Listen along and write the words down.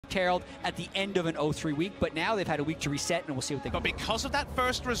curtailed at the end of an 0-3 week, but now they've had a week to reset, and we'll see what they can do. But because of that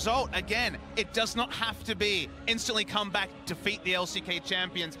first result, again, it does not have to be instantly come back, defeat the LCK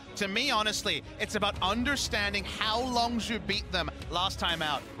champions. To me, honestly, it's about understanding how Longzhu beat them last time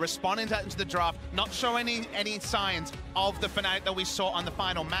out, responding to that into the draft, not showing any signs of the Fnatic that we saw on the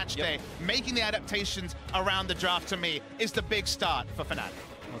final match day. Making the adaptations around the draft, to me, is the big start for Fnatic.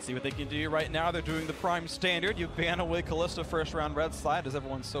 Let's see what they can do right now. They're doing the prime standard. You ban away Kalista first round red side, as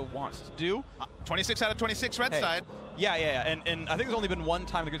everyone so wants to do. 26 out of 26 red side. Yeah. And I think there's only been one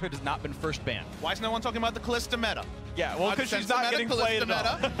time the Grid Squid has not been first banned. Why is no one talking about the Kalista meta? Yeah, well, because she's not getting played at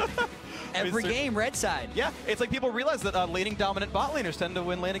all. Every game, red side. Yeah, it's like people realize that laning dominant bot laners tend to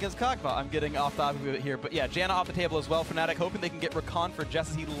win lane against Kog'Maw. I'm getting off the topic of it here, but yeah, Janna off the table as well. Fnatic hoping they can get Rakan for Jess,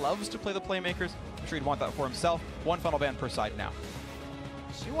 as he loves to play the playmakers. I'm sure he'd want that for himself. One final ban per side now.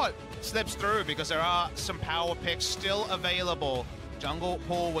 See what slips through, because there are some power picks still available. Jungle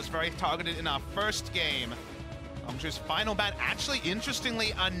Pool was very targeted in our first game. Longzhu's final ban, actually,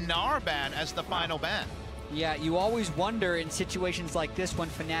 interestingly, a Gnar ban as the final ban. Yeah, you always wonder in situations like this when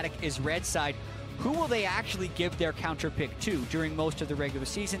Fnatic is red side, who will they actually give their counter pick to? During most of the regular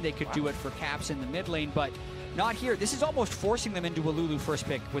season, they could do it for Caps in the mid lane, but not here. This is almost forcing them into a Lulu first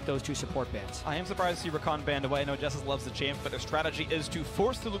pick with those two support bans. I am surprised to see Rakan banned away. I know Jessus loves the champ, but their strategy is to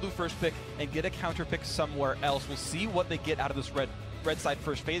force the Lulu first pick and get a counter pick somewhere else. We'll see what they get out of this red side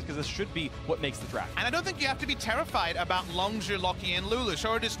first phase, because this should be what makes the draft. And I don't think you have to be terrified about Longzhu locking in Lulu.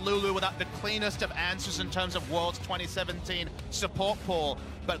 Sure, it is Lulu without the cleanest of answers in terms of Worlds 2017 support pool,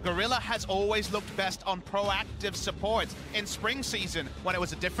 but Gorilla has always looked best on proactive supports. In spring season, when it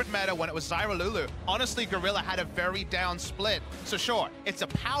was a different meta, when it was Zyra Lulu, honestly, Gorilla had a very down split. So sure, it's a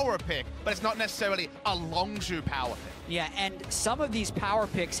power pick, but it's not necessarily a Longzhu power pick. Yeah, and some of these power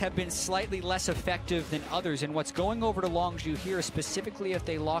picks have been slightly less effective than others, and what's going over to Longzhu here, specifically if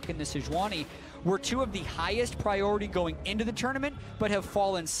they lock in the Sejuani, were two of the highest priority going into the tournament, but have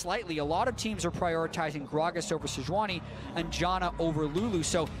fallen slightly. A lot of teams are prioritizing Gragas over Sejuani and Janna over Lulu,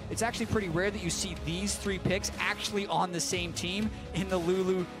 so it's actually pretty rare that you see these three picks actually on the same team in the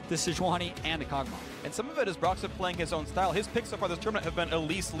Lulu, the Sejuani, and the Kog'Maw. And some of it is Broxah playing his own style. His picks so far this tournament have been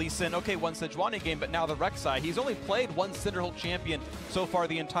Elise, Lee Sin, okay, one Sejuani game, but now the Rek'Sai. He's only played one Cinderhold champion so far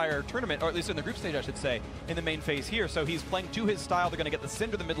the entire tournament, or at least in the group stage, I should say, in the main phase here. So he's playing to his style. They're going to get the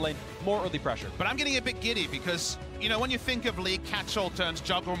Cinder the mid lane, more early pressure. But I'm getting a bit giddy because, you know, when you think of League catch-all turns,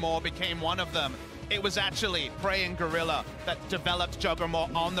 Juggermore became one of them. It was actually Prey and Gorilla that developed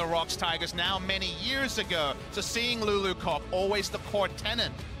Juggermore on the Rocks Tigers now many years ago. So seeing Lulu Cock, always the core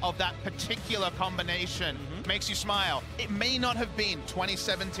tenet of that particular combination, makes you smile. It may not have been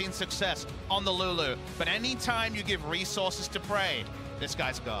 2017 success on the Lulu, but anytime you give resources to Prey, this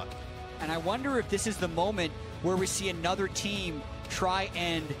guy's God. And I wonder if this is the moment where we see another team try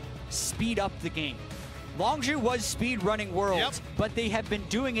and speed up the game. Longzhu was speed running Worlds, but they have been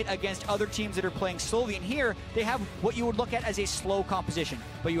doing it against other teams that are playing slowly. And here, they have what you would look at as a slow composition.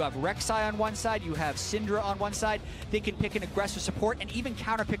 But you have Rek'Sai on one side, you have Syndra on one side. They can pick an aggressive support and even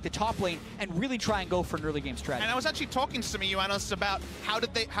counterpick the top lane and really try and go for an early game strategy. And I was actually talking to some of you analysts about how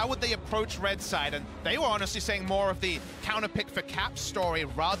would they approach red side, and they were honestly saying more of the counterpick for Cap story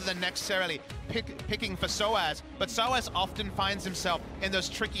rather than necessarily picking for Soaz. But Soaz often finds himself in those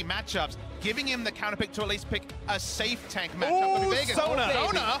tricky matchups, giving him the counterpick to at least pick a safe tank matchup. Ooh,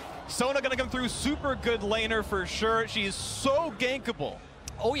 Sona! Sona gonna come through, super good laner for sure. She's so gankable.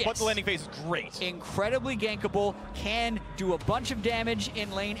 Oh yes. But the landing phase is great. Incredibly gankable, can do a bunch of damage in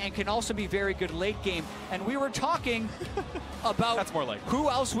lane, and can also be very good late game. And we were talking about That's more like who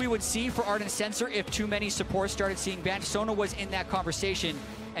else we would see for Ardent Censor if too many supports started seeing bans. Sona was in that conversation.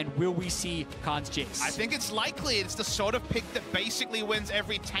 And will we see Khan's Jace? I think it's likely. It's the sort of pick that basically wins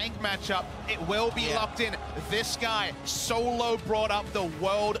every tank matchup. It will be locked in. This guy solo brought up the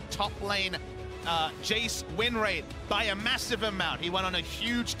world top lane Jace win rate by a massive amount. He went on a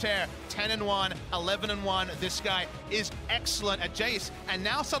huge tear, 10-1, 11-1. This guy is excellent at Jace. And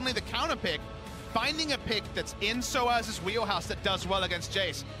now suddenly the counter pick, finding a pick that's in Soaz's wheelhouse that does well against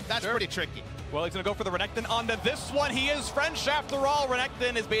Jace, that's pretty tricky. Well, he's going to go for the Renekton onto this one. He is French after all.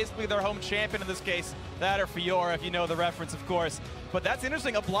 Renekton is basically their home champion in this case. That or Fiora, if you know the reference, of course. But that's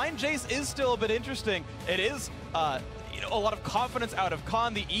interesting. A blind Jace is still a bit interesting. It is you know, a lot of confidence out of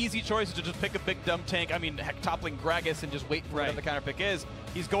Khan. The easy choice is to just pick a big dumb tank. I mean, heck, toppling Gragas and just wait for whatever the counter pick is.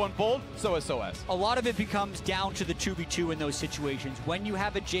 He's going bold, so is SOAS. A lot of it becomes down to the 2v2 in those situations. When you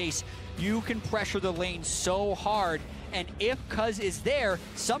have a Jace, you can pressure the lane so hard, and if Cuz is there,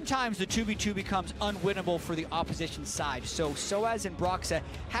 sometimes the 2v2 becomes unwinnable for the opposition side. So SOAS and Broxa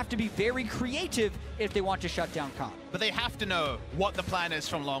have to be very creative if they want to shut down Khan. But they have to know what the plan is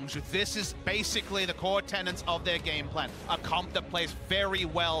from Longzhu. This is basically the core tenets of their game plan. A comp that plays very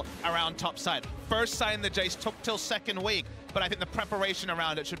well around top side. First side in the Jace took till second week, but I think the preparation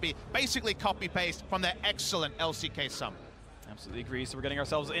around it should be basically copy-paste from their excellent LCK sum. Absolutely agree. So we're getting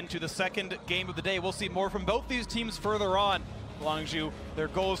ourselves into the second game of the day. We'll see more from both these teams further on. Longzhu, their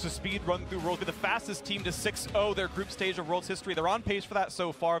goal is to speed run through Worlds, be the fastest team to 6-0 their group stage of Worlds history. They're on pace for that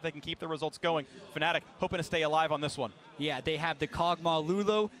so far if they can keep the results going. Fnatic hoping to stay alive on this one. Yeah, they have the Kog'Maw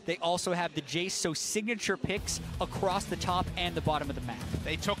Lulo. They also have the Jace, so signature picks across the top and the bottom of the map.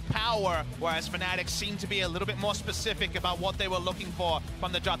 They took power, whereas Fnatic seemed to be a little bit more specific about what they were looking for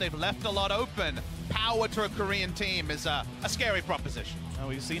from the drop. They've left a lot open. Power to a Korean team is a scary proposition.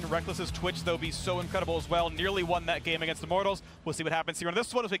 We've seen Reckless's Twitch, though, be so incredible as well. Nearly won that game against Immortals. We'll see what happens here in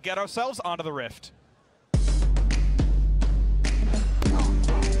this one as we get ourselves onto the Rift.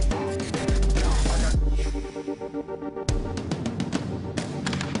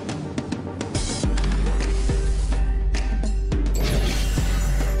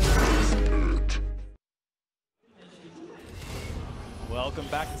 Welcome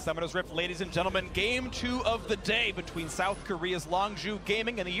back to Summoner's Rift, ladies and gentlemen. Game 2 of the day between South Korea's Longzhu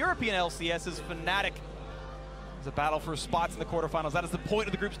Gaming and the European LCS's Fnatic. It's a battle for spots in the quarterfinals. That is the point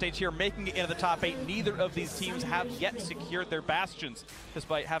of the group stage here, making it into the top 8. Neither of these teams have yet secured their bastions,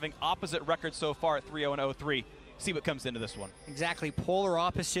 despite having opposite records so far at 3-0 and 0-3. See what comes into this one. Exactly, polar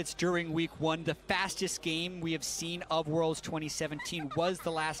opposites during week 1. The fastest game we have seen of Worlds 2017 was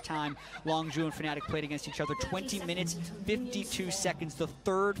the last time Longzhu and Fnatic played against each other. 20 minutes, 52 seconds, the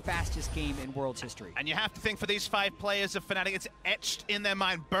third fastest game in Worlds history. And you have to think for these 5 players of Fnatic, it's etched in their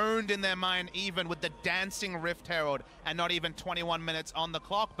mind, burned in their mind even with the dancing Rift Herald and not even 21 minutes on the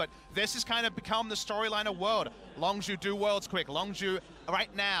clock. But this has kind of become the storyline of World. Longzhu do Worlds quick. Longzhu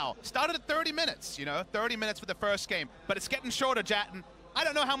right now started at 30 minutes, 30 minutes for the first game, but it's getting shorter, Jatten. I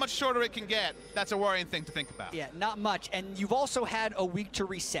don't know how much shorter it can get. That's a worrying thing to think about. Yeah, not much. And you've also had a week to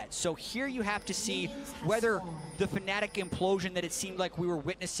reset. So here you have to see whether the Fnatic implosion that it seemed like we were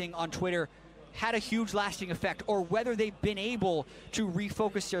witnessing on Twitter had a huge lasting effect, or whether they've been able to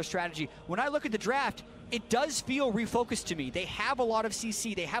refocus their strategy. When I look at the draft, it does feel refocused to me. They have a lot of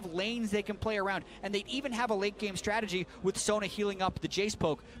CC, they have lanes they can play around, and they even have a late game strategy with Sona healing up the Jace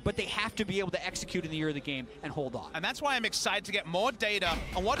poke, but they have to be able to execute in the early game and hold on. And that's why I'm excited to get more data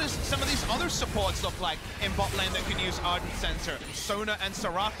on what does some of these other supports look like in bot lane that can use Ardent Sensor. Sona and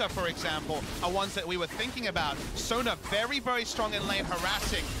Soraka, for example, are ones that we were thinking about. Sona very, very strong in lane,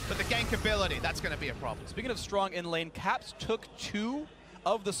 harassing, but the gank ability, that's going to be a problem. Speaking of strong in lane, Caps took 2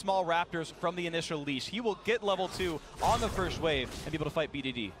 of the small Raptors from the initial leash. He will get level 2 on the first wave and be able to fight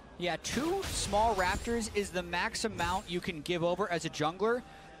BDD. Yeah, 2 small Raptors is the max amount you can give over as a jungler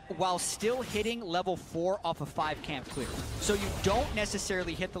while still hitting level 4 off a 5 camp clear. So you don't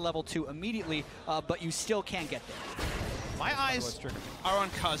necessarily hit the level 2 immediately, but you still can get there. My eyes are on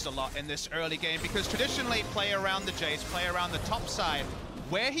Cuz a lot in this early game because traditionally play around the Jace, play around the top side.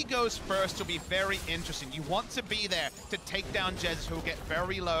 Where he goes first will be very interesting. You want to be there to take down Jez, who will get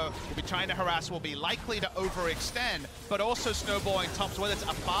very low, will be trying to harass, will be likely to overextend, but also snowballing tops, whether it's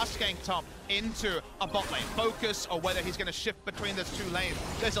a fast gank top into a bot lane focus, or whether he's going to shift between those 2 lanes.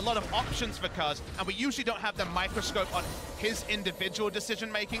 There's a lot of options for Cuz, and we usually don't have the microscope on his individual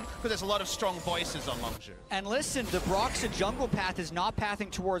decision-making, because there's a lot of strong voices on Longzhu. And listen, the Broxa jungle path is not pathing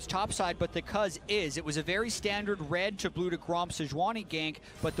towards topside, but the Cuz is. It was a very standard red to blue to Grom Sejuani gank,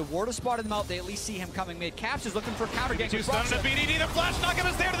 but the ward has spotted them out. They at least see him coming mid. Caps is looking for a counter gank. Stun to BDD, the flash knock-up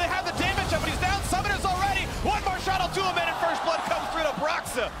is there. Do they have the damage up? But he's down. Summoners already. One more shot will do him in, and first blood comes through to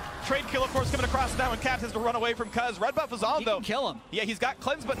Broxa. Trade kill, of course, coming across now, and Caps has to run away from Cuz. Red buff is on, though. He can kill him. Yeah, he's got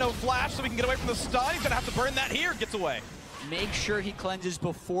cleanse, but no flash, so we can get away from the stun. He's going to have to burn that here. Gets away. Make sure he cleanses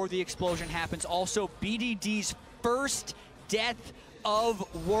before the explosion happens. Also, BDD's first death of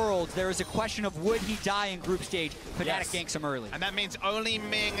Worlds. There is a question of would he die in group stage. Fnatic ganks him early. And that means only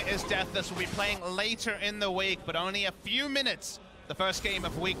Ming is deathless. Will be playing later in the week, but only a few minutes. The first game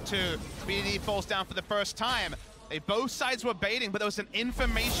of week 2. BDD falls down for the first time. Both sides were baiting, but there was an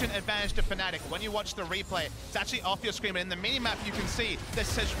information advantage to Fnatic. When you watch the replay, it's actually off your screen, but in the minimap you can see that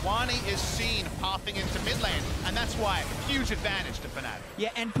Sejuani is seen pathing into mid lane, and that's why huge advantage to Fnatic. Yeah,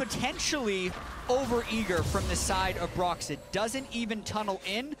 and potentially over-eager from the side of Broxa. Doesn't even tunnel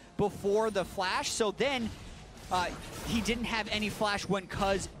in before the flash, so then he didn't have any flash when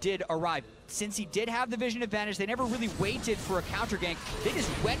Cuz did arrive. Since he did have the vision advantage, they never really waited for a counter gank. They just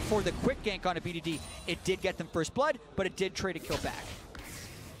went for the quick gank on a BDD. It did get them first blood, but it did trade a kill back.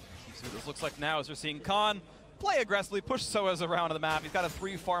 See what this looks like now as we're seeing Khan play aggressively, push Soaz around the map. He's got a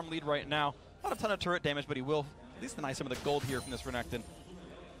 3-farm lead right now. Not a ton of turret damage, but he will at least deny some of the gold here from this Renekton.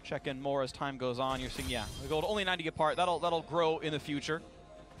 Check in more as time goes on. You're seeing, yeah, the gold only 90 apart. That'll grow in the future.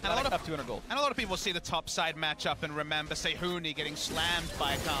 And up 200 gold. And a lot of people see the top side matchup and remember, say, Huni getting slammed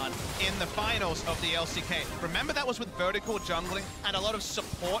by Khan in the finals of the LCK. Remember that was with vertical jungling and a lot of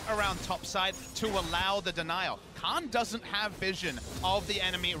support around top side to allow the denial. Khan doesn't have vision of the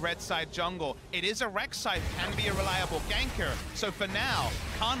enemy red side jungle. It is a Rek'Sai, can be a reliable ganker. So for now,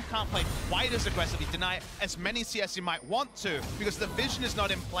 Khan can't play quite as aggressively, deny as many CS he might want to, because the vision is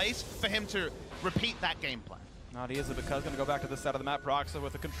not in place for him to repeat that game plan. Not easy, but Cuz going to go back to this side of the map. Broxa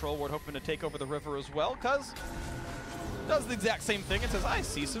with a control ward, hoping to take over the river as well. Cuz does the exact same thing and says, I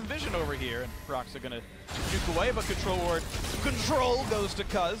see some vision over here. And Broxa going to juke away, but control ward control goes to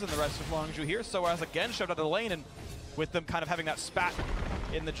Cuz and the rest of Longzhu here. Soaz again shoved out of the lane, and with them kind of having that spat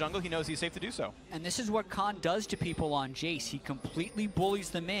in the jungle, he knows he's safe to do so. And this is what Khan does to people on Jace. He completely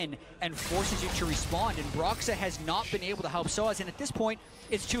bullies them in and forces you to respond. And Broxa has not been able to help Soaz. And at this point,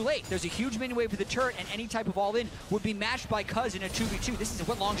 it's too late. There's a huge minion wave for the turret, and any type of all-in would be matched by Cuz in a 2v2. This is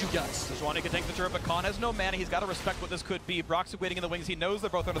what Longzhu does. Sejuani can tank the turret, but Khan has no mana. He's got to respect what this could be. Broxa waiting in the wings. He knows they're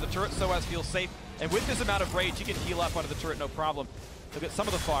both under the turret. Soaz feels safe. And with this amount of rage, he can heal up under the turret, no problem. Look at some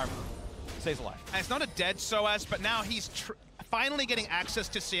of the farm. Stays alive. And it's not a dead Soaz, but now he's finally getting access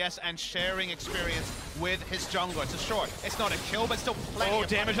to CS and sharing experience with his jungler. It's a short. It's not a kill, but still plenty of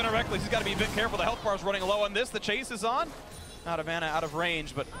damage on a Reckless. He's got to be a bit careful. The health bar is running low on this. The chase is on. Out of mana, out of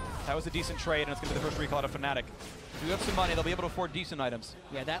range, but that was a decent trade, and it's going to be the first recall out of Fnatic. If you have some money, they'll be able to afford decent items.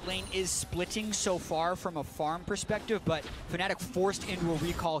 Yeah, that lane is splitting so far from a farm perspective, but Fnatic forced into a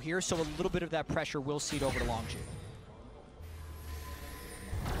recall here, so a little bit of that pressure will seed over to Longzhu.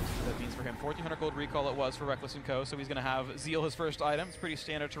 That means for him, 1,400 gold recall it was for Reckless & Co. So he's going to have Zeal, his first item. It's pretty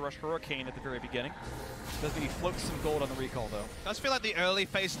standard to rush Hurricane at the very beginning. Does mean he floats some gold on the recall, though. Does feel like the early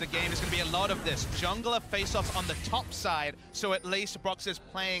phase of the game is going to be a lot of this. Jungler face-offs on the top side, so at least Brox is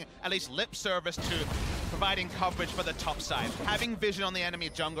playing at least lip service to providing coverage for the top side. Having vision on the enemy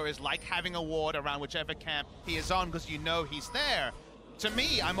jungler is like having a ward around whichever camp he is on, because you know he's there. To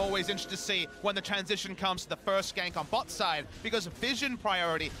me, I'm always interested to see when the transition comes to the first gank on bot side, because vision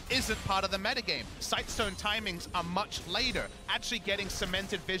priority isn't part of the metagame. Sightstone timings are much later. Actually getting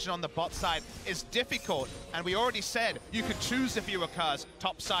cemented vision on the bot side is difficult, and we already said you could choose if you were Cuz,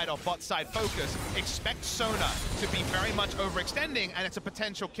 top side or bot side focus. Expect Sona to be very much overextending, and it's a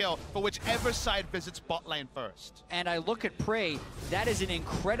potential kill for whichever side visits bot lane first. And I look at Prey, that is an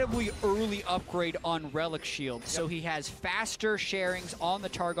incredibly early upgrade on Relic Shield. So he has faster sharings on the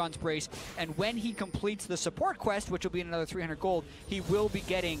Targon's Brace, and when he completes the support quest, which will be another 300 gold, he will be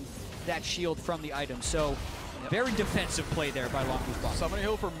getting that shield from the item. So very defensive play there by Longzhu's bot. Summoning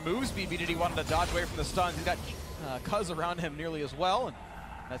Hill for move speed. BDD wanted to dodge away from the stuns. He's got Cuz around him nearly as well, and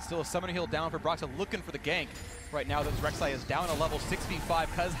that's still a Summoning Hill down for Broxa, looking for the gank. Right now, this Rek'Sai is down a level 6v5.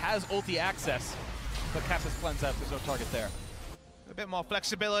 Cuz has ulti access, but Captus cleanse out. There's no target there. A bit more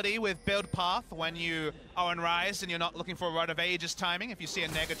flexibility with build path when you are on Rise and you're not looking for a Rod of Ages timing. If you see a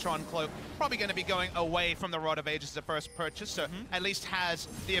Negatron cloak, probably going to be going away from the Rod of Ages as the first purchase, so at least has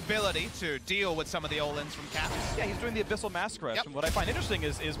the ability to deal with some of the all-ins from Caps. Yeah, he's doing the Abyssal Masquerade. And what I find interesting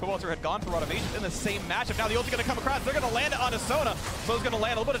is Powelter had gone for Rod of Ages in the same matchup. Now the ulti going to come across. They're going to land it onto Sona. So's going to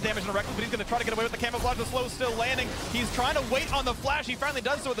land a little bit of damage on the Reckless, but he's going to try to get away with the camouflage. The slow still landing. He's trying to wait on the flash. He finally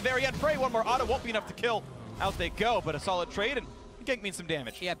does so at the very end. Prey, one more auto won't be enough to kill. Out they go, but a solid trade, and gank means some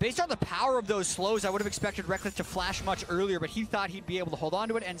damage. Yeah, based on the power of those slows, I would have expected Reckless to flash much earlier, but he thought he'd be able to hold on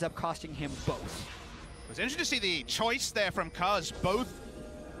to it. Ends up costing him both. It was interesting to see the choice there from Cuz. Both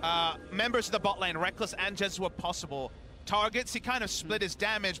members of the bot lane, Reckless and Jez, were possible targets. He kind of split his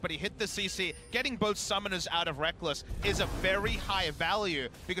damage, but he hit the CC. Getting both summoners out of Reckless is a very high value,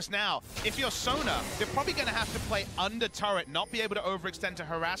 because now, if you're Sona, you're probably going to have to play under turret, not be able to overextend to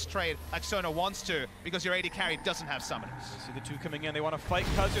harass trade like Sona wants to, because your AD carry doesn't have summoners. See the two coming in. They want to fight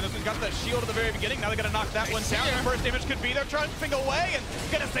Cuz. This one's got that shield at the very beginning. Now they're going to knock that one down. The first damage could be there. Trunking away and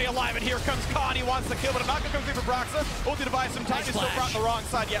going to stay alive. And here comes Khan. He wants the kill, but I'm not going to come through for Broxa. Ulti to buy some time. He's still brought the wrong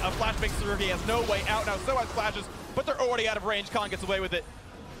side. Yeah, a flash makes through. He has no way out now. So has flashes, but they're already out of range. Khan gets away with it.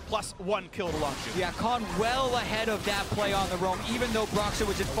 plus 1 kill to Longzhu. Yeah, Khan well ahead of that play on the roam, even though Broxah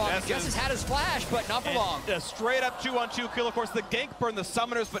was in fog. Jess has had his flash, but not for long. A straight up 2-on-2 kill. Of course, the gank burned the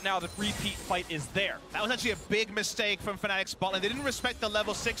summoners, but now the repeat fight is there. That was actually a big mistake from Fnatic's bot lane. They didn't respect the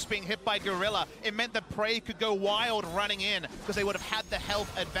level 6 being hit by Gorilla. It meant that Prey could go wild running in because they would have had the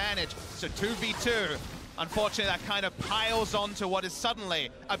health advantage. So 2v2. Unfortunately, that kind of piles onto what is suddenly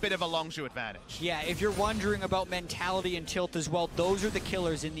a bit of a Longzhu advantage. Yeah, if you're wondering about mentality and tilt as well, those are the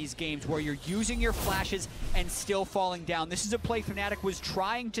killers in these games where you're using your flashes and still falling down. This is a play Fnatic was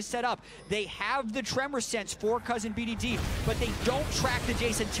trying to set up. They have the tremor sense for Cousin BDD, but they don't track the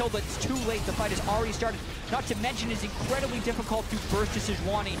Jace until it's too late. The fight has already started. Not to mention it's incredibly difficult to burst to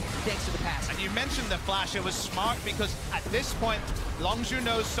Sejuani thanks to the pass. And you mentioned the flash. It was smart because at this point, Longzhu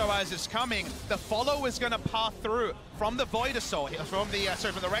knows Soaz is coming. The follow is going to pass through from the Void Assault, from the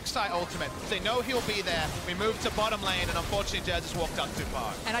Rek'Sai ultimate. They know he'll be there. We move to bottom lane, and unfortunately, Jazz has walked up too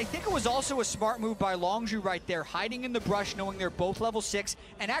far. And I think it was also a smart move by Longzhu right there, hiding in the brush, knowing they're both level 6,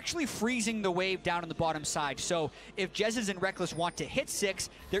 and actually freezing the wave down on the bottom side. So if Jezz and Rekkles want to hit 6,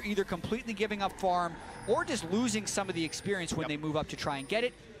 they're either completely giving up farm or just losing some of the experience when they move up to try and get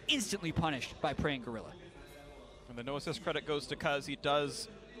it, instantly punished by Prey and Gorilla. And the no assist credit goes to Cuz. He does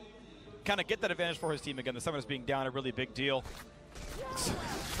kind of get that advantage for his team again. The summoners being down, a really big deal.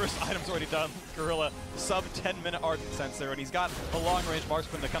 First item's already done. Gorilla, sub 10-minute Ardent Sensor, and he's got a long-range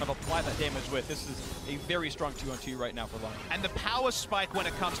marksman to kind of apply that damage with. This is a very strong 2-on-2 right now for Long. And the power spike when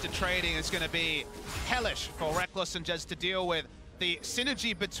it comes to trading is going to be hellish for Rekkles and Jez to deal with. The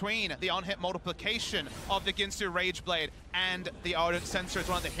synergy between the on-hit multiplication of the Ginsu Rageblade and the Ardent Sensor is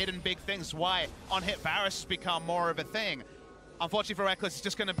one of the hidden big things why on-hit Varus has become more of a thing. Unfortunately for Rekkles, it's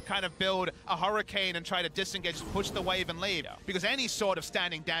just going to kind of build a hurricane and try to disengage, push the wave and leave. Yeah. Because any sort of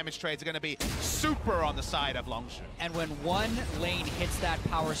standing damage trades are going to be super on the side of Longzhu. And when one lane hits that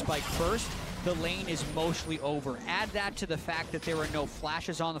power spike first, the lane is mostly over. Add that to the fact that there are no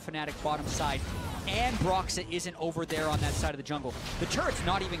flashes on the Fnatic bottom side, and Broxah isn't over there on that side of the jungle. The turret's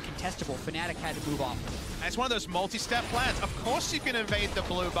not even contestable. Fnatic had to move off. And it's one of those multi-step plans. Of course you can invade the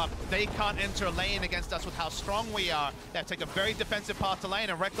blue buff. They can't enter a lane against us with how strong we are. They have to take a very defensive path to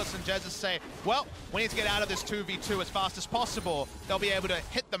lane, and Rekkles and Jez say, well, we need to get out of this 2v2 as fast as possible. They'll be able to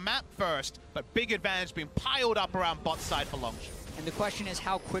hit the map first, but big advantage being piled up around bot side for Longzhu. And the question is,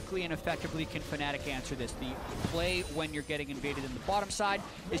 how quickly and effectively can Fnatic answer this? The play when you're getting invaded in the bottom side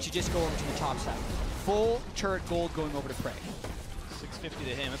is to just go over to the top side. Full turret gold going over to Prey. 650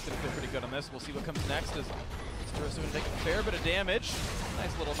 to him. That's going to feel pretty good on this. We'll see what comes next as this turret's going to take a fair bit of damage.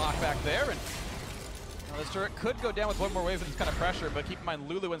 Nice little knockback there. And now this turret could go down with one more wave of this kind of pressure, but keep in mind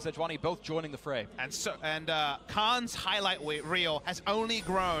Lulu and Sejuani both joining the fray. And Khan's highlight reel has only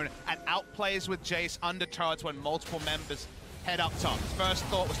grown and outplays with Jace under turrets when multiple members head up top. His first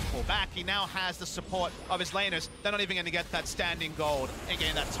thought was to pull back. He now has the support of his laners. They're not even going to get that standing gold and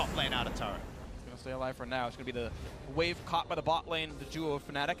getting that top lane out of turret. Going to stay alive for now. It's going to be the wave caught by the bot lane, the duo of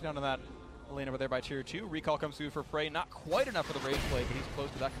Fnatic down to that lane over there by tier 2. Recall comes through for Prey. Not quite enough for the rage play, but he's close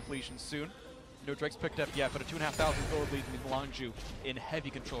to that completion soon. No Drake's picked up yet, but a 2,500 gold lead means Longzhu in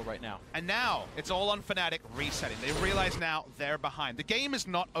heavy control right now. And now, it's all on Fnatic resetting. They realize now they're behind. The game is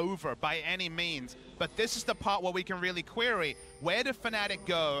not over by any means, but this is the part where we can really query, where did Fnatic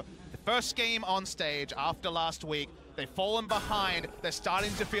go? The first game on stage after last week, they've fallen behind. They're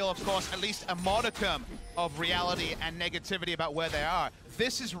starting to feel, of course, at least a modicum of reality and negativity about where they are.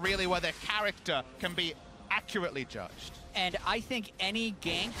 This is really where their character can be accurately judged. And I think any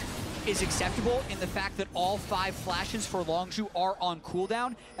gank is acceptable in the fact that all 5 flashes for Longzhu are on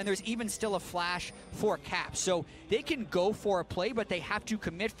cooldown, and there's even still a flash for Cap. So they can go for a play, but they have to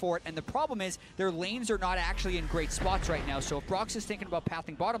commit for it, and the problem is their lanes are not actually in great spots right now. So if Brox is thinking about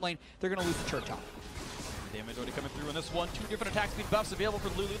pathing bottom lane, they're going to lose the turret top. Damage already coming through in this one. 2 different attack speed buffs available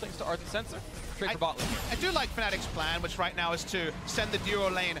for Lulu thanks to Ardent Sensor. Trade for bot lane here. I do like Fnatic's plan, which right now is to send the duo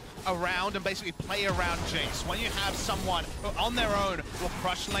lane around and basically play around Jace. When you have someone who on their own will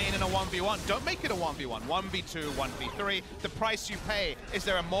crush lane in a 1v1, don't make it a 1v1, 1v2, 1v3. The price you pay is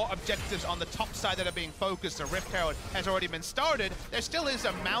there are more objectives on the top side that are being focused. The Rift Herald has already been started. There still is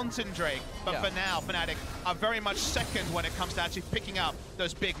a Mountain Drake, but for now, Fnatic are very much second when it comes to actually picking up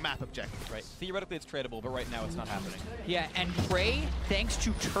those big map objectives. Right. Theoretically, it's tradable, but right now it's not happening. Yeah, and Prey, thanks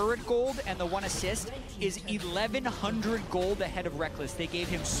to turret gold and the 1 assist, is 1,100 gold ahead of Rekkles. They gave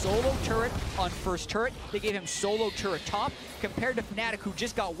him solo turret on first turret. They gave him solo turret top, compared to Fnatic, who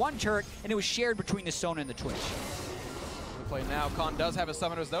just got 1 turret, and it was shared between the Sona and the Twitch. We play now. Khan does have his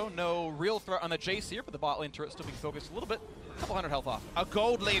summoners, though. No real threat on the Jace here, but the bot lane turret still being focused a little bit couple hundred health off. A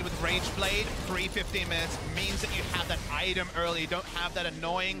gold lead with Rage Blade, 3:15 minutes, means that you have that item early. You don't have that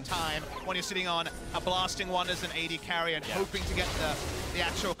annoying time when you're sitting on a Blasting Wonders and AD carry and hoping to get the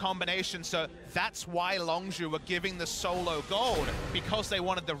actual combination. So that's why Longzhu were giving the solo gold, because they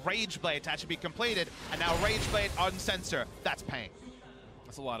wanted the Rage Blade to actually be completed. And now Rage Blade on Sensor, that's pain.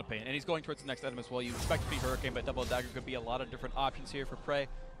 That's a lot of pain. And he's going towards the next item as well. You expect to be Hurricane, but Double Dagger could be a lot of different options here for Prey.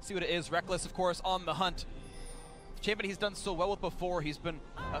 See what it is. Reckless, of course, on the hunt. Champion he's done so well with before. He's been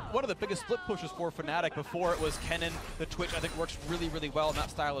one of the biggest split pushers for Fnatic. Before it was Kennen. The Twitch, I think, works really, really well in that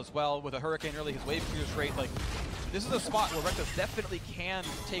style as well. With a Hurricane early, his wave clears rate. Like, this is a spot where Reckless definitely can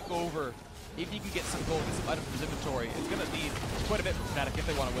take over. If he can get some gold, get some items from his inventory, it's going to need quite a bit from Fnatic if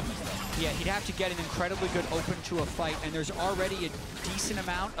they want to win this thing. Yeah, he'd have to get an incredibly good open to a fight, and there's already a decent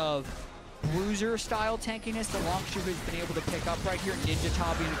amount of bruiser-style tankiness that Longzhu has been able to pick up right here. Ninja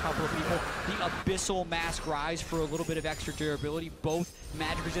Tabi and a couple of people. The Abyssal Mask Rise for a little bit of extra durability, both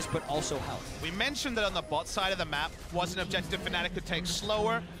magic resist but also health. We mentioned that on the bot side of the map was an objective Fnatic could take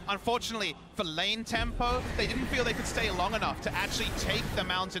slower. Unfortunately, for lane tempo, they didn't feel they could stay long enough to actually take the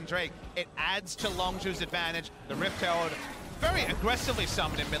Mountain Drake. It adds to Longzhu's advantage. The Rift Herald very aggressively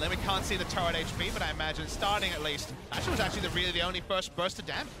summoned in mid lane. We can't see the turret HP, but I imagine starting at least. Actually was actually the only first burst of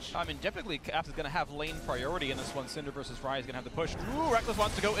damage. I mean, typically Caps is going to have lane priority in this one. Cinder versus Rai is going to have the push. Ooh, Reckless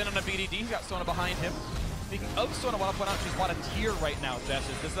wants to go in on a BDD. He's got Sona behind him. Speaking of Sona, I want to point out she's won a tier right now, Jess.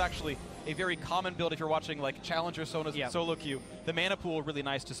 This is actually a very common build if you're watching like Challenger Sona's solo queue. The mana pool really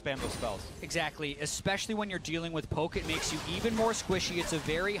nice to spam those spells. Exactly, especially when you're dealing with poke, it makes you even more squishy. It's a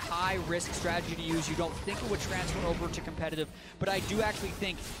very high risk strategy to use. You don't think it would transfer over to competitive, but I do actually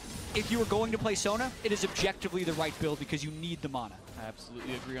think if you were going to play Sona, it is objectively the right build because you need the mana. I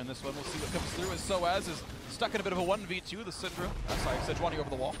absolutely agree on this one. We'll see what comes through as Soaz is stuck in a bit of a 1v2. The Sejuani over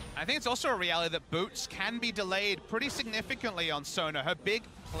the wall. I think it's also a reality that boots can be delayed pretty significantly on Sona. Her big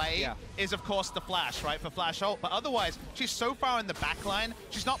play is, of course, the flash, right, for flash ult. But otherwise, she's so far in the back line,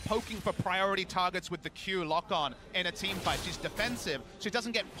 she's not poking for priority targets with the Q lock-on in a team fight. She's defensive. She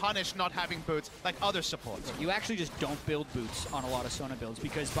doesn't get punished not having boots like other supports. You actually just don't build boots on a lot of Sona builds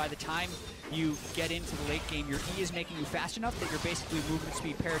because by the time you get into the late game, your E is making you fast enough that you're basically movement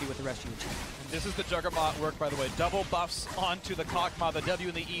speed parity with the rest of your team. This is the Juggernaut work, by the way. Double buffs onto the Kog'Maw, the W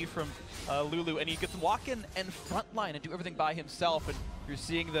and the E from Lulu, and he gets to walk in and frontline and do everything by himself, and you're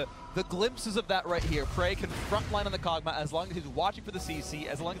seeing the glimpses of that right here. Prey can frontline on the Kog'Maw as long as he's watching for the CC,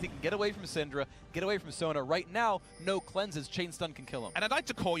 as long as he can get away from Syndra, get away from Sona. Right now, no cleanses, Chain Stun can kill him. And I'd like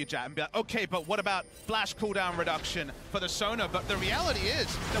to call you, Jat, and be like, okay, but what about flash cooldown reduction for the Sona? But the reality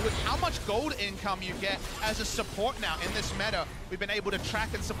is that with how much gold income you get as a support now in this meta, we've been able to track,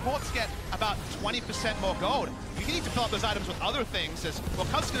 and supports get about 20% more gold. You need to fill up those items with other things, as well,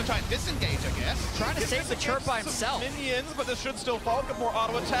 Cut's going to try and disengage, I guess. Trying to save the chirp by himself. Minions, but this should still fall. Get more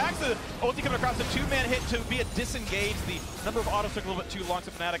auto attacks. The ulti coming across a two-man hit to be a disengage. The number of autos took a little bit too long, so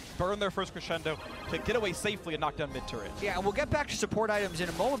Fnatic burn their first crescendo to get away safely and knock down mid-turret. Yeah, and we'll get back to support items in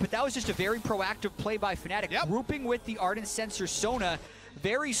a moment, but that was just a very proactive play by Fnatic. Grouping with the Ardent Sensor Sona.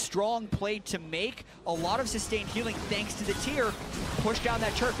 Very strong play to make. A lot of sustained healing thanks to the tier. Push down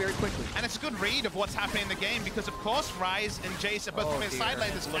that turret very quickly. And it's a good read of what's happening in the game because, of course, Rise and Jace are both from his side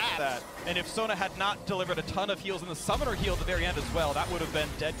lanes. Look at that. And if Sona had not delivered a ton of heals and the Summoner heal at the very end as well, that would have been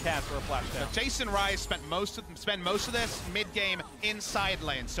dead cat for a flash down. Jace and Rise spend most of this mid-game inside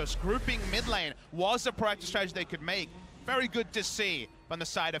lane. So grouping mid lane was a proactive strategy they could make. Very good to see on the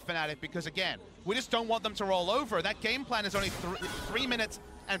side of Fnatic because, again, we just don't want them to roll over. That game plan is only 3 minutes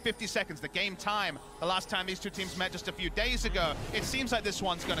and 50 seconds, the game time. The last time these two teams met just a few days ago, it seems like this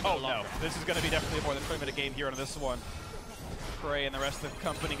one's going to go longer. No, this is going to be definitely a more than 20-minute game here on this one. Prey and the rest of the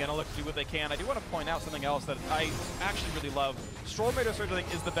company going to look to do what they can. I do want to point out something else that I actually really love. Stormraider Surge, I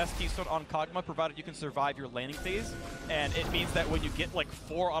think, is the best keystone on Kog'Maw, provided you can survive your laning phase. And it means that when you get like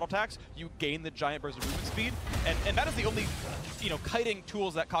 4 auto attacks, you gain the giant burst of movement speed. And that is the only, kiting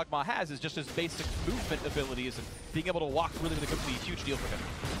tools that Kog'Maw has, is just his basic movement abilities, and being able to walk really, really quickly, huge deal for him.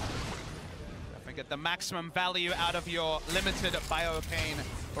 Get the maximum value out of your limited Biocane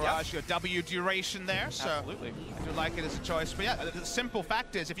Barrage, your W duration there. So absolutely. I do like it as a choice. But yeah, the simple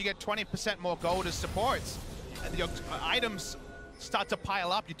fact is if you get 20% more gold as supports, your items start to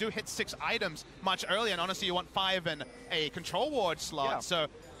pile up. You do hit 6 items much earlier, and honestly, you want 5 in a control ward slot. So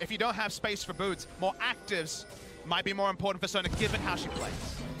if you don't have space for boots, more actives might be more important for Sona, given how she plays.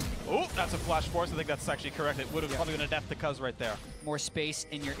 Oh, that's a flash force. I think that's actually correct. It would have probably been a death to Cuz right there. More space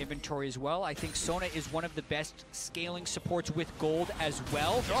in your inventory as well. I think Sona is one of the best scaling supports with gold as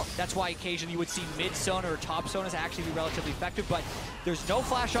well. That's why occasionally you would see mid Sona or top Sonas actually be relatively effective, but there's no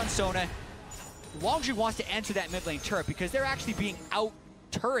flash on Sona. Longzhu wants to enter that mid lane turret because they're actually being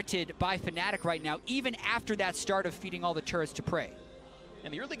out-turreted by Fnatic right now, even after that start of feeding all the turrets to Prey.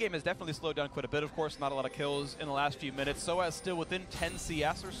 And the early game has definitely slowed down quite a bit, of course. Not a lot of kills in the last few minutes. SOAS still within 10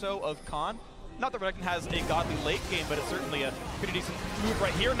 CS or so of Khan. Not that Renekton has a godly late game, but it's certainly a pretty decent move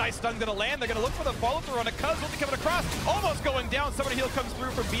right here. Nice stun gonna land. They're gonna look for the follow-through on a Cuz. Will be coming across. Almost going down. Somebody heal comes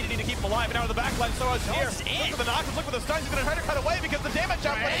through from BDD to keep him alive. And now in the backline, SOAS here. Look for the knock. Look for the stuns. He's gonna try to cut away because the damage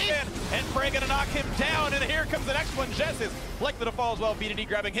outplays in. And Prey gonna knock him down. And here comes the next one. Jess is likely to fall as well. BDD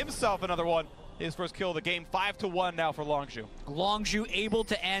grabbing himself another one. His first kill of the game, 5-1 now for Longzhu. Longzhu able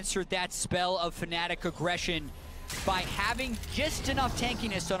to answer that spell of Fnatic aggression by having just enough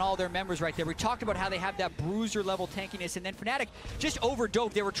tankiness on all their members right there. We talked about how they have that bruiser level tankiness, and then Fnatic just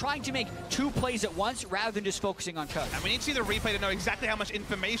overdove. They were trying to make 2 plays at once rather than just focusing on Cuz. And we need to see the replay to know exactly how much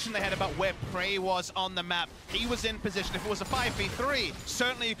information they had about where Prey was on the map. He was in position. If it was a 5v3,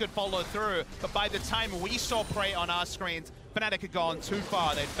 certainly you could follow through. But by the time we saw Prey on our screens, Fnatic had gone too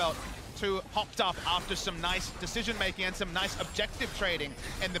far. They felt too hopped up after some nice decision making and some nice objective trading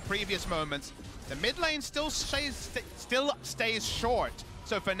in the previous moments. The mid lane still stays short.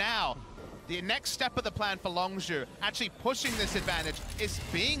 So for now, the next step of the plan for Longzhu, actually pushing this advantage, is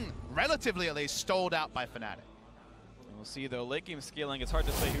being relatively at least stalled out by Fnatic. And we'll see though, late game scaling, it's hard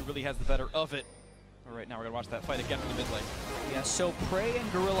to say who really has the better of it. But right now we're gonna watch that fight again from the mid lane. Yeah, so Prey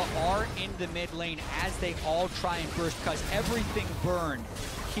and Gorilla are in the mid lane as they all try and burst Cuz. Everything burned.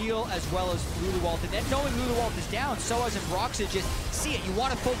 Heal as well as Luluwalt. And then knowing Luluwalt is down, SOAS and Broxah just see it. You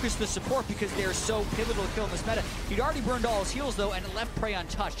want to focus the support because they're so pivotal to kill in this meta. He'd already burned all his heals though, and it left Prey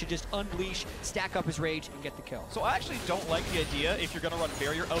untouched to just unleash, stack up his rage, and get the kill. So I actually don't like the idea, if you're going to run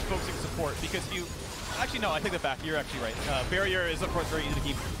Barrier, of focusing support, because you... Actually, no, I take that back. You're actually right. Barrier is, of course, very easy to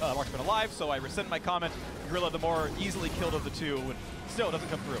keep Marksman alive, so I rescind my comment. Gorilla, the more easily killed of the two, and still it doesn't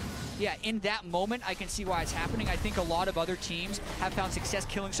come through. Yeah, in that moment, I can see why it's happening. I think a lot of other teams have found success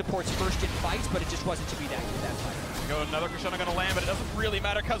killing supports first in fights, but it just wasn't to be that fight. Go another Krishna gonna land, but it doesn't really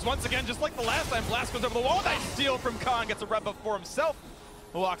matter, because once again, just like the last time, Blast goes over the wall. Nice steal from Khan, gets a rev up for himself.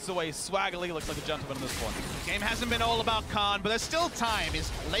 Walks away swaggily, looks like a gentleman in this one. The game hasn't been all about Khan, but there's still time. His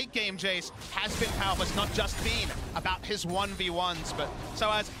late game Jace has been powerful. It's not just been about his 1v1s, but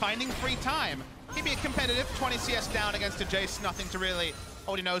so as finding free time, he'd be competitive. 20 CS down against a Jace, nothing to really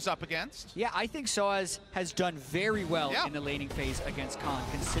hold your nose up against. Yeah, I think SOAS has done very well in the laning phase against Khan,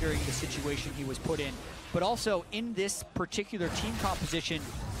 considering the situation he was put in. But also, in this particular team composition,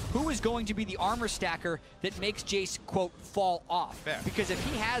 who is going to be the armor stacker that makes Jace, quote, fall off? Fair. Because if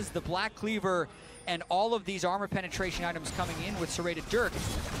he has the Black Cleaver and all of these armor penetration items coming in with Serrated Dirk,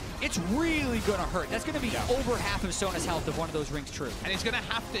 it's really gonna hurt. That's gonna be over half of Sona's health if one of those rings true. And he's gonna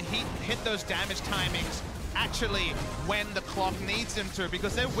have to hit those damage timings actually when the clock needs him to,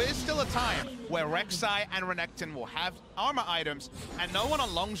 because there is still a time where Rek'Sai and Renekton will have armor items, and no one on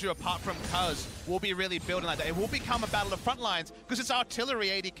Longzhu apart from Cuz will be really building like that. It will become a battle of front lines because it's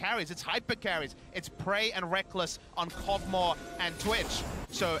artillery AD carries, it's hyper carries, it's Prey and Reckless on Kog'Maw and Twitch.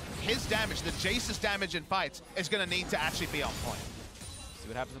 So his damage, the Jace's damage in fights, is gonna need to actually be on point. See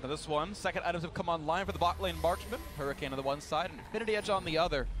what happens with this one. Second items have come online for the bot lane Marksman. Hurricane on the one side and Infinity Edge on the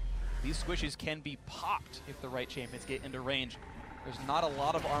other. These squishes can be popped if the right champions get into range. There's not a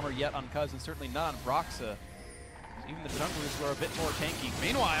lot of armor yet on Cuz, and certainly not on Broxah. Even the junglers were a bit more tanky.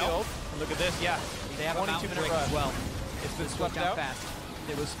 Meanwhile, look at this, yeah. They have a mountain break run as well. It's been swept down out fast.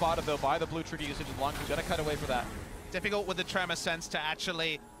 It was spotted though by the blue trigger usage of Longzhu. Gonna cut away for that. difficult with the Tremor Sense to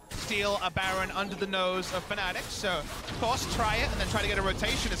actually steal a Baron under the nose of Fnatic. So, of course, try it and then try to get a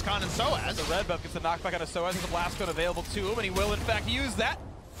rotation as Khan and SOAS. The red buff gets the knockback out of SOAS. There's a blast code available to him, and he will, in fact, use that.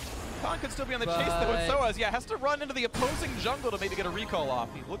 Khan could still be on the chase, though, with SOAS. Yeah, has to run into the opposing jungle to maybe get a recall off.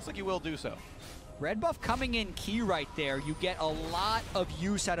 He looks like he will do so. Red buff coming in key right there. You get a lot of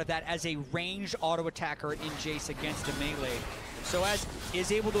use out of that as a ranged auto attacker in Jace against a melee. SOAS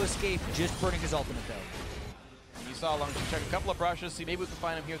is able to escape, just burning his ultimate though. And you saw Longzhu check a couple of brushes, see maybe we can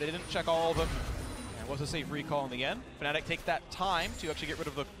find him here. They didn't check all of them. And it was a safe recall in the end. Fnatic take that time to actually get rid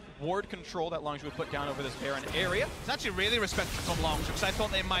of the ward control that Longzhu would put down over this Baron area. It's actually really respectful from Longzhu, because I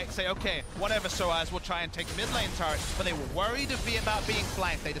thought they might say, okay, whatever, SOAS will try and take mid lane turret, but they were worried about being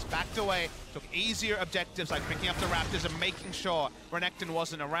flanked. They just backed away, took easier objectives like picking up the Raptors and making sure Renekton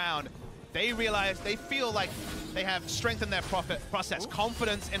wasn't around. They realize, they feel like they have strengthened their process,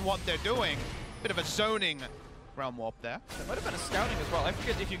 confidence in what they're doing. Bit of a zoning Realm Warp there. That might have been a scouting as well. I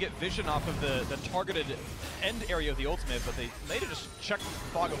forget if you get vision off of the targeted end area of the ultimate, but they may have just checked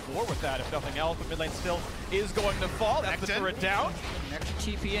Fog of War with that, if nothing else. But mid lane still is going to fall. That's the turret down. An extra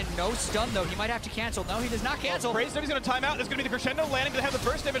TP in, no stun though. He might have to cancel. No, he does not cancel. He's going to time out. It's going to be the crescendo landing to have the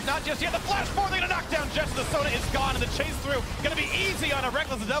burst damage. Not just yet. The flash forward, they're going to knock down Jets. The Sona is gone, and the chase through going to be easy on a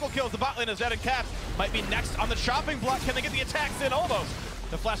reckless double kill. The bot lane is dead, and Caps might be next on the chopping block. Can they get the attacks in? Almost.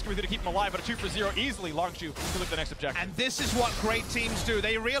 The flash coming through to keep him alive, but a 2 for 0 easily. Longzhu to look at the next objective. And this is what great teams do.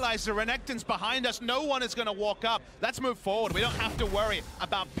 They realize the Renekton's behind us. No one is going to walk up. Let's move forward. We don't have to worry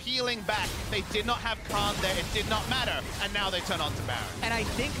about peeling back. They did not have Khan there. It did not matter. And now they turn on to Baron. And I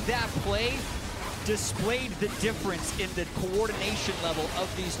think that play displayed the difference in the coordination level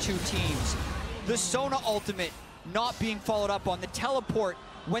of these two teams. The Sona ultimate not being followed up on, the teleport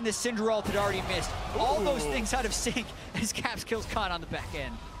when the Syndra ult had already missed. All those things out of sync as Caps kills Khan on the back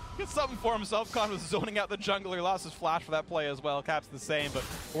end. Gets something for himself. Khan was zoning out the jungler. He lost his flash for that play as well. Caps the same, but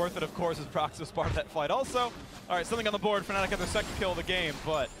worth it, of course, as Prox was part of that fight also. All right, something on the board. Fnatic got their second kill of the game,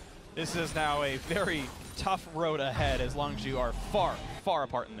 but this is now a very tough road ahead as Longzhu are far, far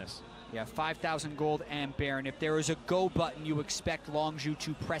apart in this. Yeah, 5,000 gold and Baron. If there is a go button, you expect Longzhu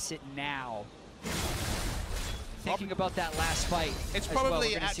to press it now. Thinking about that last fight. It's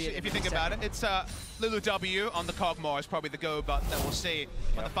probably, actually, if you think about it, it's Lulu W on the Cogmore is probably the go button that we'll see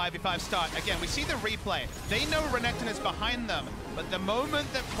on the 5v5 start. Again, we see the replay. They know Renekton is behind them, but the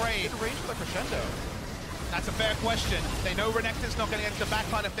moment that Prey... range for the crescendo. That's a fair question. They know Renekton's not going to get to the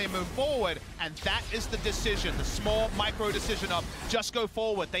backline if they move forward, and that is the decision, the small micro decision of just go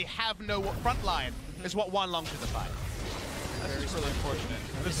forward. They have no front line, is what won Longzhu the fight. That's really unfortunate.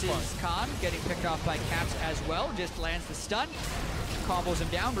 This is Khan getting picked off by Caps as well. Just lands the stun, combos him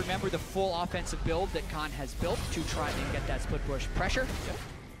down. Remember the full offensive build that Khan has built to try and get that split push pressure. Yep.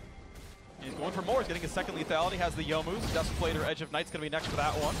 He's going for more. He's getting his second lethality. Has the Yomu's. Duskblade or Edge of Night's going to be next for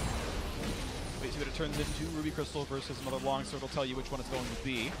that one. Wait, see what it turns into. Ruby Crystal versus another long sword will tell you which one it's going to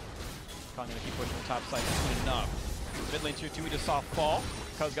be. Khan going to keep pushing the top side soon enough. Mid lane tier 2, we just saw fall.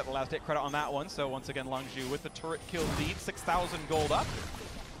 Cuz got the last hit credit on that one, so once again Longzhu with the turret kill lead, 6,000 gold up.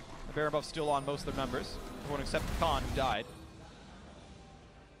 The Baron buff still on most of their members, everyone except Khan, who died.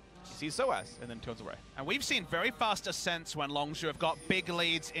 He sees Soaz, and then turns away. And we've seen very fast ascents when Longzhu have got big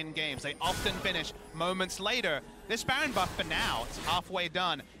leads in games. They often finish moments later. This Baron buff for now, it's halfway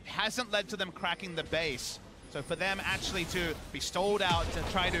done, hasn't led to them cracking the base. So for them actually to be stalled out, to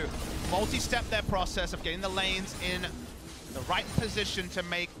try to multi-step their process of getting the lanes in the right position to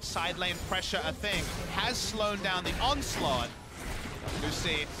make side lane pressure a thing, has slowed down the onslaught. You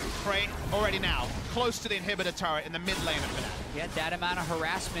see Prey already now close to the inhibitor turret in the mid lane of Fnatic. Yeah, that amount of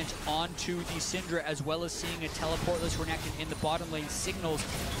harassment onto the Syndra, as well as seeing a teleportless Renekton in the bottom lane, signals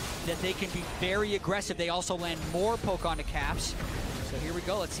that they can be very aggressive. They also land more poke onto Caps. So here we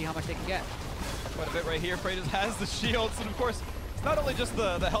go, let's see how much they can get. Quite a bit right here. Prey just has the shields, and of course, it's not only just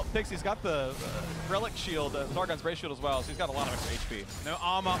the health picks, he's got the relic shield, Zargon's Ray shield as well, so he's got a lot of extra HP. No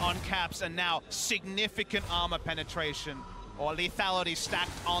armor on Caps, and now significant armor penetration or lethality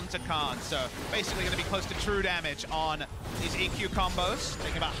stacked onto Khan. So basically going to be close to true damage on these EQ combos,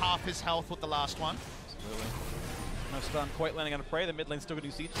 taking about half his health with the last one. Absolutely. No stun quite landing on Prey. The mid lane's still going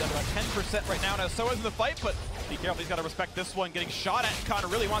to do siege. Down about 10% right now. Now Soaz in the fight, but be careful. He's got to respect this one. Getting shot at. Connor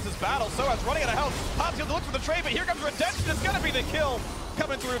really wants his battle. Soaz running out of health. Pop's going to look for the trade, but here comes Redemption. It's going to be the kill.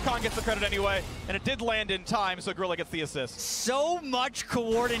 Coming through. Khan gets the credit anyway, and it did land in time, so Gorilla gets the assist. So much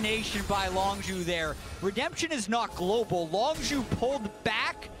coordination by Longzhu there. Redemption is not global. Longzhu pulled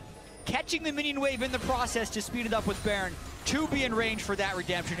back, catching the minion wave in the process to speed it up with Baron to be in range for that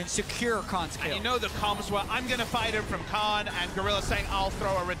Redemption and secure Khan's kill. And you know the comms were, I'm going to fight him from Khan, and Gorilla saying, I'll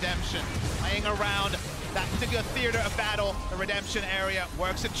throw a Redemption. Laying around that particular theater of battle, the Redemption area,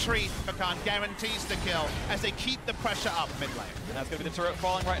 works a treat for Khan, guarantees the kill as they keep the pressure up mid lane. And that's going to be the turret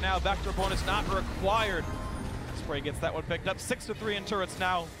falling right now. Vector bonus not required. Spray gets that one picked up. 6-3 in turrets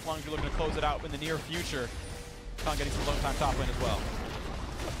now. Longzhu looking to close it out in the near future. Khan getting some low time top lane as well.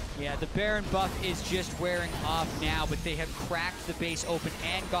 Yeah, the Baron buff is just wearing off now, but they have cracked the base open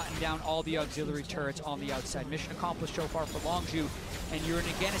and gotten down all the auxiliary turrets on the outside. Mission accomplished so far for Longzhu, and you're in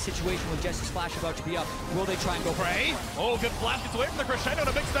again a situation with Jesse's flash about to be up. Will they try and go Prey? Oh, good flash. Gets away from the crescendo, and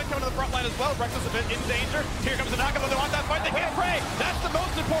a big stun coming to the front line as well. Breakfast a bit in danger. Here comes the knockup. They want that fight. They get Prey. That's the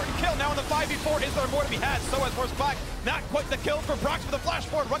most important kill. Now in the 5v4, is there more to be had? So as force back. Not quite the kill for Prox for the flash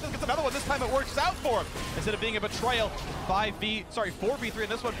forward. Ruckus gets another one. This time it works out for him. Instead of being a betrayal, 4v3 in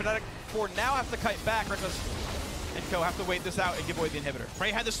this one. Fnatic 4 now have to kite back. Ruckus and co have to wait this out and give away the inhibitor.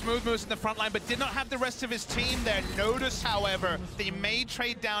 Prey had the smooth moves in the front line, but did not have the rest of his team there. Notice, however, they may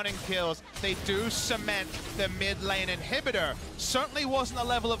trade down in kills. They do cement the mid lane inhibitor. Certainly wasn't the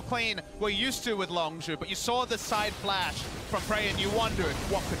level of clean we're used to with Longzhu, but you saw the side flash from Prey and you wondered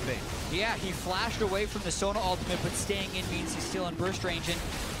what could be. Yeah, he flashed away from the Sona ultimate, but staying in means he's still in burst range. And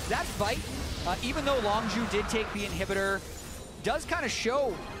that fight, even though Longzhu did take the inhibitor, does kind of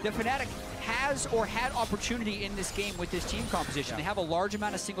show that Fnatic has or had opportunity in this game with this team composition. They have a large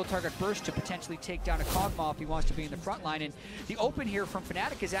amount of single target burst to potentially take down a Kog'Maw if he wants to be in the front line. And the open here from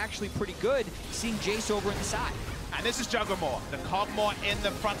Fnatic is actually pretty good, seeing Jace over in the side. And this is Juggermore, the Kog'Maw in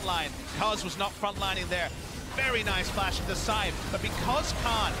the front line. Kaz was not front lining there. Very nice flash to the side, but because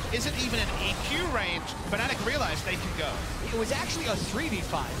Khan isn't even in EQ range, Fnatic realized they can go. It was actually a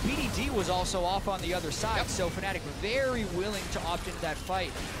 3v5. BDD was also off on the other side, so Fnatic very willing to opt into that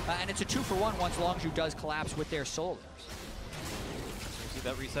fight. And it's a 2-for-1 once Longzhu does collapse with their solars.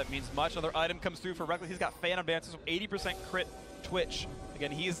 That reset means much. Another item comes through for Reckless. He's got Phantom Dances with 80% crit Twitch.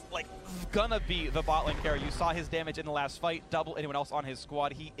 Again, he's like gonna be the bot lane carry. You saw his damage in the last fight, double anyone else on his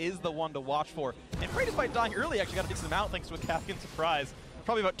squad. He is the one to watch for. And Prey, despite dying early, actually got a decent amount thanks to a Kafkan surprise.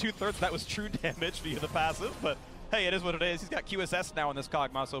 Probably about 2/3 of that was true damage via the passive, but hey, it is what it is. He's got QSS now on this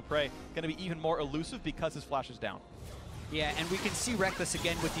Kog'Maw, so Prey gonna be even more elusive because his flash is down. Yeah, and we can see Reckless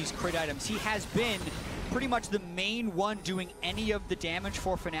again with these crit items. He has been pretty much the main one doing any of the damage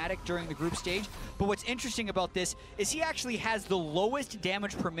for Fnatic during the group stage. But what's interesting about this is he actually has the lowest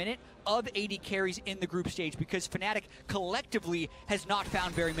damage per minute of AD carries in the group stage because Fnatic collectively has not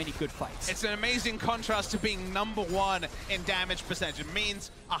found very many good fights. It's an amazing contrast to being #1 in damage percentage. It means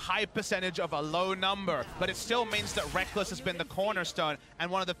a high percentage of a low number, but it still means that Reckless has been the cornerstone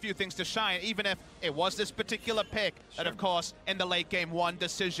and one of the few things to shine, even if it was this particular pick that, of course, in the late game one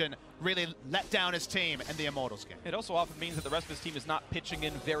decision really let down his team in the Immortals game. It also often means that the rest of his team is not pitching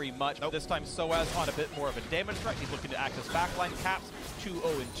in very much. But this time, Soaz on a bit more of a damage threat. He's looking to access backline. Caps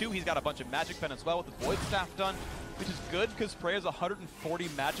 2-0-2. He's got a bunch of magic pen as well with the Void Staff done, which is good because Prey has 140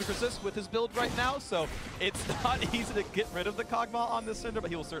 magic resist with his build right now, so it's not easy to get rid of the Kog'Maw on this Cinder, but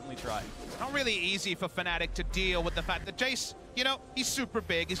he will certainly try. It's not really easy for Fnatic to deal with the fact that Jace, you know, he's super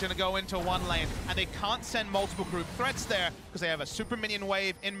big. He's going to go into one lane, and they can't send multiple group threats there because they have a super minion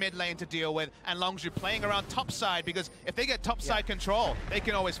wave in mid lane to deal with, and Longzhu playing around top side because if they get top side control, they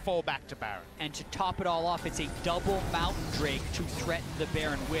can always fall back to Baron. And to top it all off, it's a double Mountain Drake to threaten the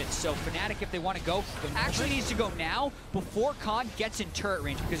Baron with. So Fnatic, if they want to go, actually needs to go now before Khan gets in turret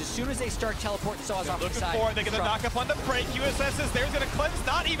range, because as soon as they start teleporting Soaz off the side, for it. They get the knock up on the Prey. QSS is there. He's going to cleanse,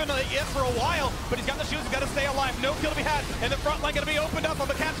 not even yet for a while, but he's got the shields. He's got to stay alive. No kill to be had. And the front line going to be opened up on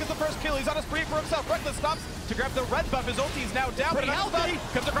the Caps. Gets the first kill. He's on a spree for himself. Reckless stops to grab the red buff. His ulti is now down. Pretty healthy.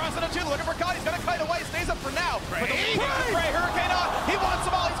 Comes across into two. Looking for Khan. He's going to kite away. Stays up for now. Prey. But the lead takes the Prey. Hurricane on. He wants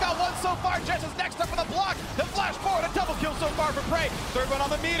them all. He's got one so far. Jess is next up for the block. The flash forward. A double kill so far for Prey. Third one on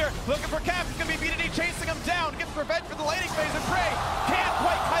the meter. Looking for Caps. It's going to be BDD chasing him down. Gets revenge for the laning phase. And Prey can't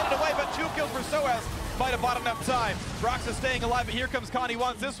quite kite it away, but 2 kills for Soaz. Might have bought enough time. Broxa staying alive, but here comes Khan. He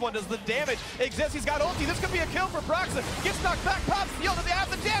wants this one. Does the damage exist? He's got ulti. This could be a kill for Broxa. Gets knocked back, pops the ult. Does he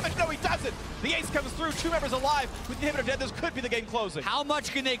have the damage? No, he doesn't. The ace comes through. 2 members alive. With the inhibitor dead, this could be the game closing. How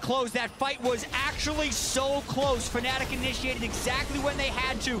much can they close? That fight was actually so close. Fnatic initiated exactly when they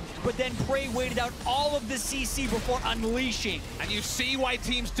had to, but then Prey waited out all of the CC before unleashing. And you see why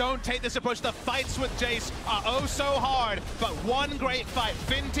teams don't take this approach. The fights with Jace are oh so hard, but one great fight.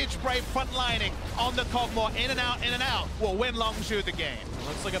 Vintage Prey frontlining on the Kog'Maw, in and out, will win Longzhu the game.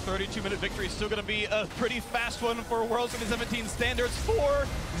 Looks like a 32-minute victory. Still going to be a pretty fast one for Worlds 2017 standards.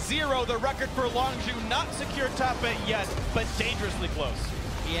 4-0, the record for Longzhu. Not secure top 8 yet, but dangerously close.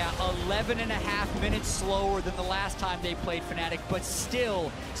 Yeah, 11.5 minutes slower than the last time they played Fnatic, but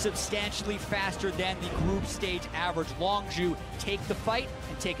still substantially faster than the group stage average. Longzhu take the fight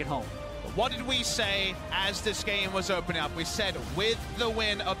and take it home. What did we say as this game was opening up? We said with the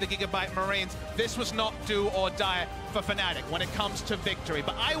win of the Gigabyte Marines, this was not do or die for Fnatic when it comes to victory.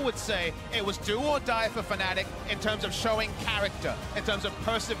 But I would say it was do or die for Fnatic in terms of showing character, in terms of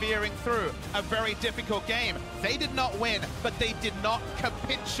persevering through a very difficult game. They did not win, but they did not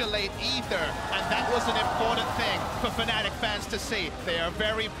capitulate either. And that was an important thing for Fnatic fans to see. They are a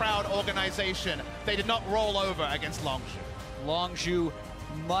very proud organization. They did not roll over against Longzhu. Longzhu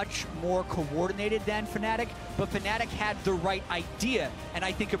much more coordinated than Fnatic, but Fnatic had the right idea and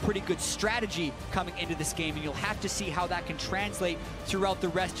I think a pretty good strategy coming into this game, and you'll have to see how that can translate throughout the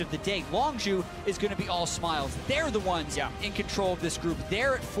rest of the day. Longzhu is going to be all smiles. They're the ones in control of this group.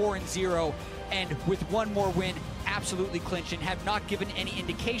 They're at 4-0, and with one more win absolutely clinch and have not given any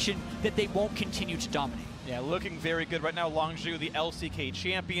indication that they won't continue to dominate. Yeah, looking very good right now. Longzhu, the LCK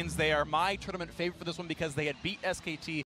champions. They are my tournament favorite for this one because they had beat SKT